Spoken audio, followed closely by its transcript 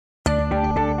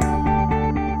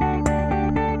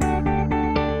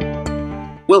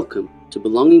Welcome to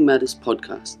Belonging Matters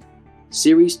Podcast,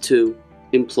 Series 2,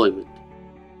 Employment.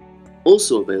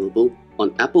 Also available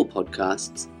on Apple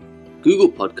Podcasts,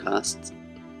 Google Podcasts,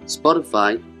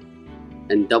 Spotify,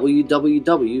 and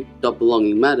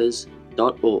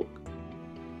www.belongingmatters.org.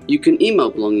 You can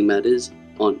email Belonging Matters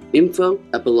on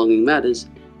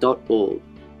info@belongingmatters.org.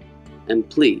 And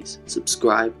please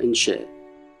subscribe and share.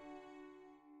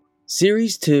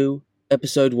 Series 2,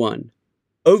 Episode 1,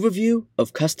 Overview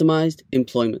of Customized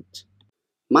Employment.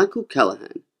 Michael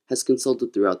Callahan has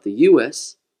consulted throughout the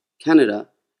US, Canada,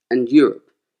 and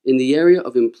Europe in the area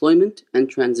of employment and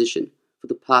transition for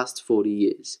the past 40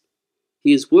 years.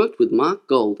 He has worked with Mark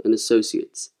Gold and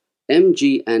Associates,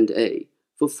 MG&A,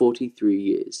 for 43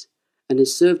 years, and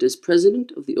has served as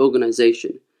president of the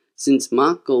organization since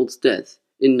Mark Gold's death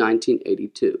in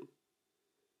 1982.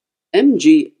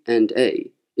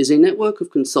 MG&A is a network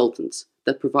of consultants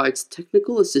that provides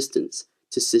technical assistance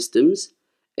to systems,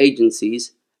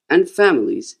 agencies, and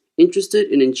families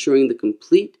interested in ensuring the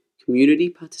complete community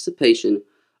participation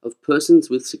of persons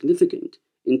with significant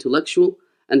intellectual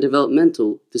and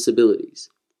developmental disabilities.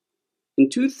 In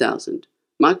 2000,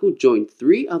 Michael joined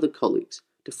 3 other colleagues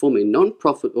to form a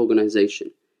non-profit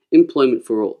organization, Employment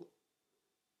for All.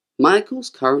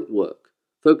 Michael's current work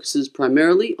focuses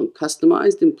primarily on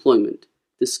customized employment,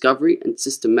 discovery, and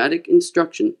systematic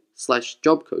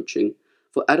instruction/job coaching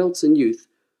for adults and youth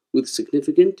with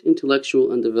significant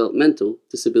intellectual and developmental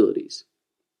disabilities.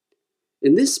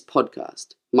 In this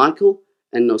podcast, Michael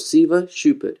and Nosiva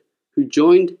Shupert, who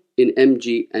joined in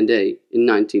MG&A in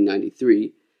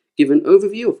 1993, give an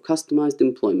overview of customized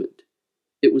employment.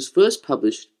 It was first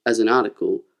published as an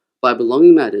article by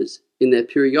Belonging Matters in their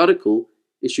periodical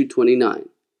issue 29,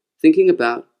 Thinking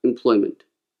About Employment.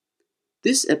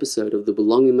 This episode of the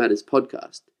Belonging Matters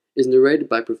podcast is narrated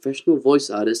by professional voice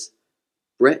artist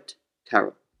Brett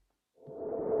Carroll.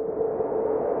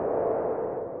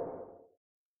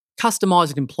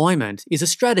 Customised employment is a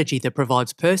strategy that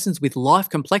provides persons with life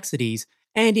complexities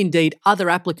and indeed other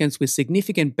applicants with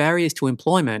significant barriers to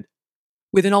employment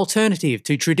with an alternative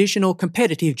to traditional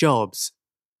competitive jobs.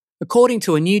 According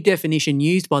to a new definition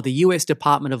used by the US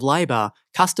Department of Labor,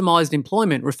 customised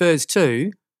employment refers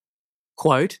to,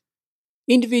 quote,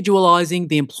 individualising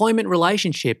the employment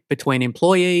relationship between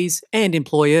employees and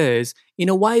employers in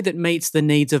a way that meets the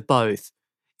needs of both.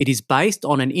 It is based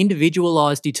on an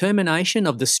individualised determination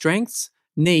of the strengths,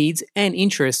 needs, and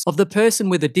interests of the person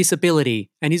with a disability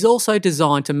and is also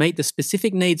designed to meet the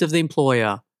specific needs of the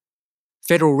employer.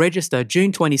 Federal Register,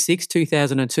 June 26,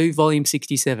 2002, Volume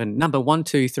 67, number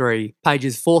 123,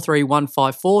 pages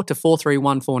 43154 to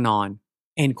 43149.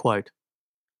 End quote.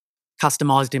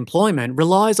 Customised employment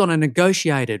relies on a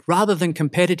negotiated rather than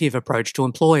competitive approach to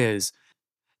employers.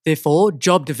 Therefore,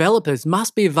 job developers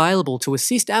must be available to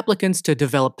assist applicants to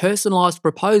develop personalised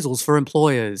proposals for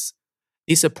employers.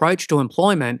 This approach to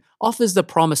employment offers the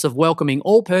promise of welcoming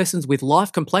all persons with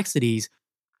life complexities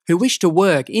who wish to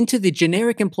work into the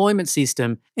generic employment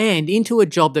system and into a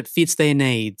job that fits their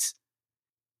needs.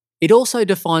 It also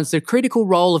defines the critical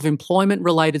role of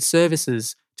employment-related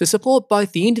services to support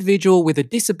both the individual with a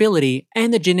disability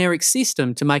and the generic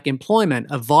system to make employment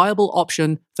a viable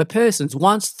option for persons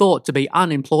once thought to be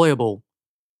unemployable.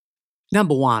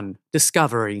 Number 1.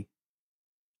 Discovery.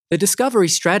 The discovery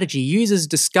strategy uses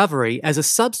discovery as a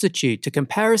substitute to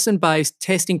comparison-based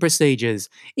testing procedures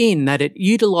in that it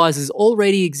utilises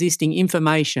already existing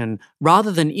information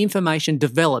rather than information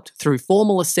developed through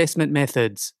formal assessment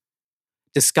methods.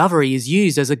 Discovery is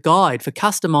used as a guide for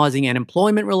customising an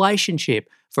employment relationship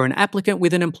for an applicant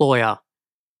with an employer.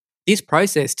 This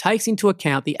process takes into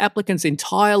account the applicant's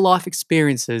entire life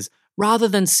experiences rather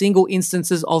than single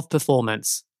instances of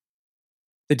performance.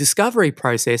 The discovery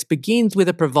process begins with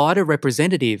a provider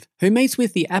representative who meets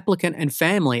with the applicant and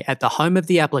family at the home of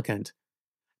the applicant.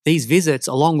 These visits,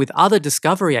 along with other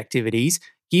discovery activities,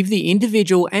 give the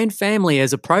individual and family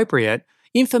as appropriate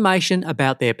information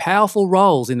about their powerful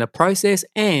roles in the process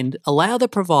and allow the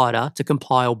provider to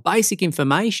compile basic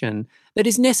information that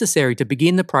is necessary to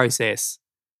begin the process.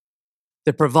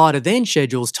 The provider then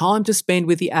schedules time to spend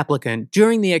with the applicant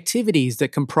during the activities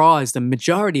that comprise the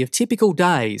majority of typical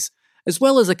days, as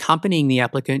well as accompanying the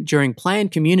applicant during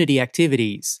planned community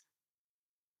activities.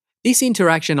 This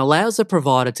interaction allows the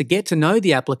provider to get to know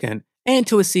the applicant and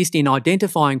to assist in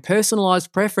identifying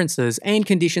personalised preferences and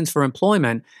conditions for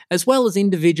employment, as well as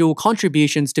individual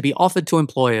contributions to be offered to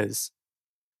employers.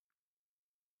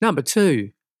 Number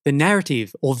 2. The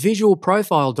narrative or visual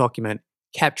profile document,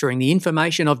 capturing the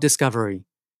information of discovery.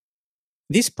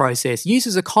 This process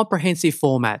uses a comprehensive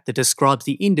format that describes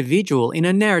the individual in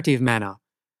a narrative manner.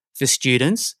 For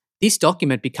students, This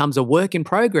document becomes a work in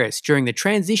progress during the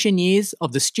transition years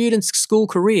of the student's school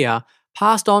career,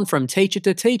 passed on from teacher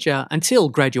to teacher until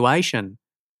graduation.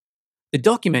 The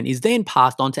document is then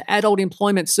passed on to adult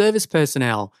employment service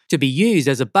personnel to be used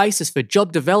as a basis for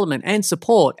job development and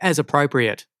support as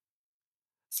appropriate.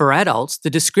 For adults, the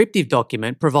descriptive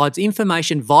document provides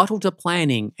information vital to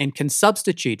planning and can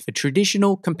substitute for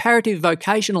traditional comparative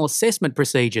vocational assessment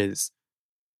procedures.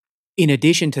 In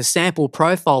addition to sample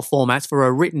profile formats for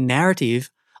a written narrative,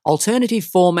 alternative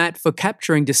format for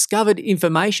capturing discovered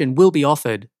information will be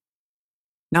offered.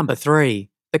 Number 3,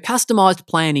 the customised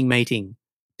planning meeting,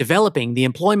 developing the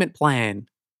employment plan.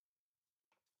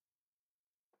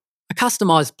 A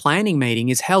customised planning meeting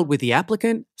is held with the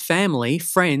applicant, family,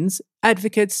 friends,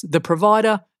 advocates, the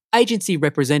provider, agency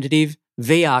representative,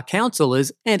 VR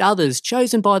counsellors, and others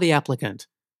chosen by the applicant.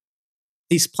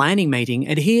 This planning meeting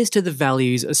adheres to the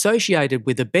values associated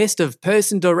with the best of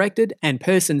person-directed and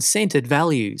person-centred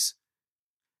values.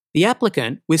 The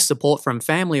applicant, with support from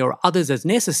family or others as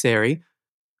necessary,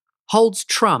 holds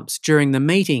trumps during the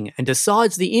meeting and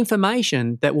decides the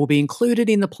information that will be included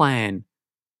in the plan.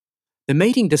 The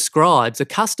meeting describes a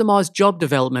customised job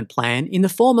development plan in the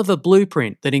form of a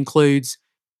blueprint that includes,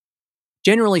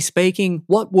 generally speaking,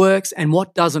 what works and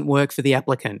what doesn't work for the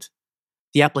applicant's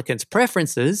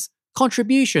preferences,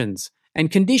 contributions,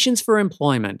 and conditions for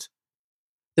employment,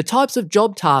 the types of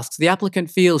job tasks the applicant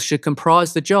feels should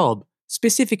comprise the job,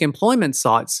 specific employment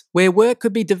sites where work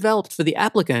could be developed for the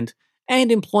applicant, and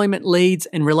employment leads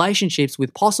and relationships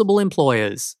with possible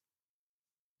employers.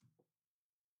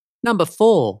 Number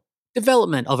 4,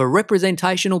 development of a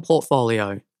representational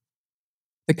portfolio.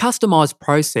 The customised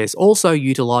process also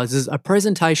utilises a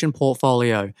presentation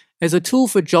portfolio as a tool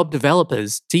for job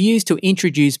developers to use to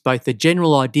introduce both the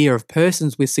general idea of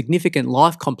persons with significant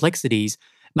life complexities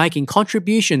making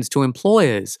contributions to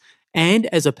employers and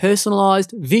as a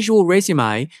personalised visual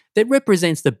resume that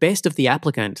represents the best of the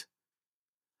applicant.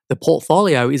 The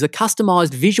portfolio is a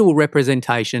customised visual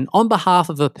representation on behalf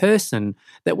of a person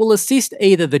that will assist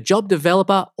either the job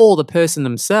developer or the person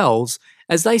themselves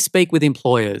as they speak with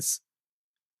employers.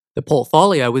 The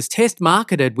portfolio was test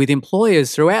marketed with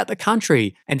employers throughout the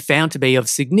country and found to be of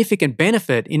significant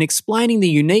benefit in explaining the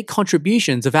unique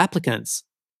contributions of applicants.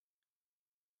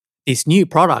 This new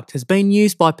product has been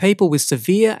used by people with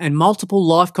severe and multiple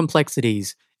life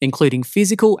complexities, including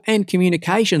physical and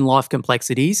communication life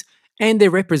complexities, and their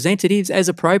representatives as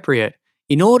appropriate,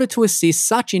 in order to assist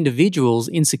such individuals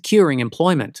in securing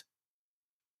employment.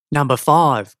 Number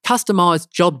 5, customised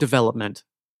job development.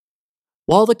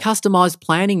 While the customised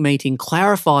planning meeting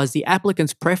clarifies the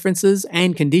applicant's preferences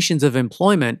and conditions of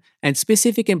employment and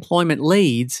specific employment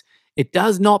leads, it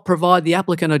does not provide the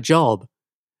applicant a job.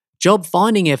 Job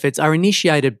finding efforts are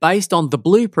initiated based on the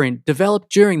blueprint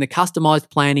developed during the customised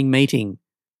planning meeting.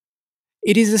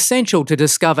 It is essential to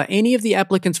discover any of the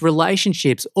applicant's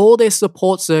relationships or their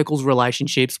support circle's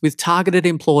relationships with targeted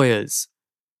employers.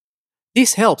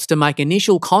 This helps to make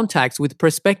initial contacts with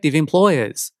prospective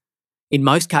employers. In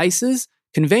most cases,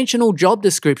 conventional job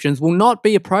descriptions will not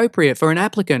be appropriate for an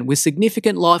applicant with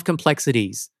significant life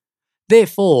complexities.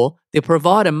 Therefore, the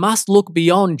provider must look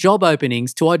beyond job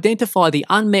openings to identify the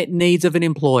unmet needs of an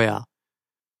employer.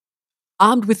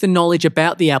 Armed with the knowledge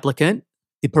about the applicant,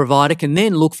 the provider can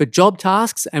then look for job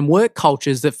tasks and work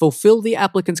cultures that fulfill the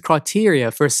applicant's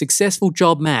criteria for a successful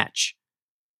job match.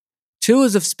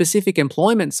 Tours of specific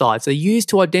employment sites are used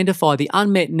to identify the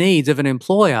unmet needs of an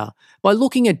employer by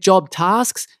looking at job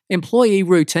tasks, employee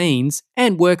routines,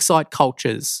 and worksite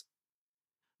cultures.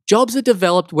 Jobs are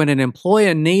developed when an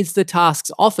employer needs the tasks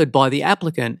offered by the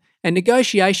applicant and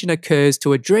negotiation occurs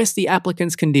to address the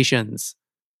applicant's conditions.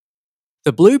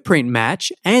 The blueprint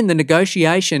match and the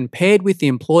negotiation paired with the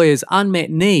employer's unmet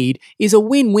need is a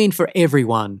win-win for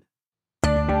everyone.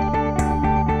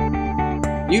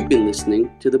 You've been listening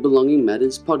to the Belonging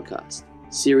Matters podcast,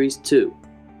 Series 2,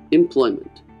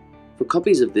 Employment. For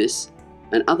copies of this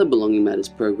and other Belonging Matters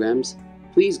programs,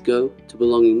 please go to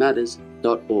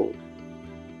belongingmatters.org.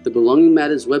 The Belonging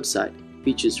Matters website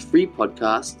features free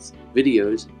podcasts,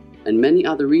 videos, and many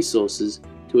other resources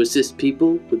to assist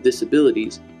people with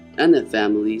disabilities and their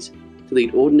families to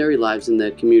lead ordinary lives in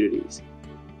their communities.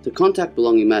 To contact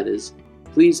Belonging Matters,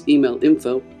 please email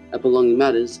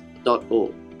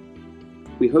info@belongingmatters.org.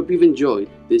 We hope you've enjoyed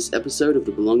this episode of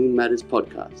the Belonging Matters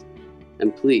podcast,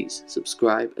 and please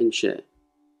subscribe and share.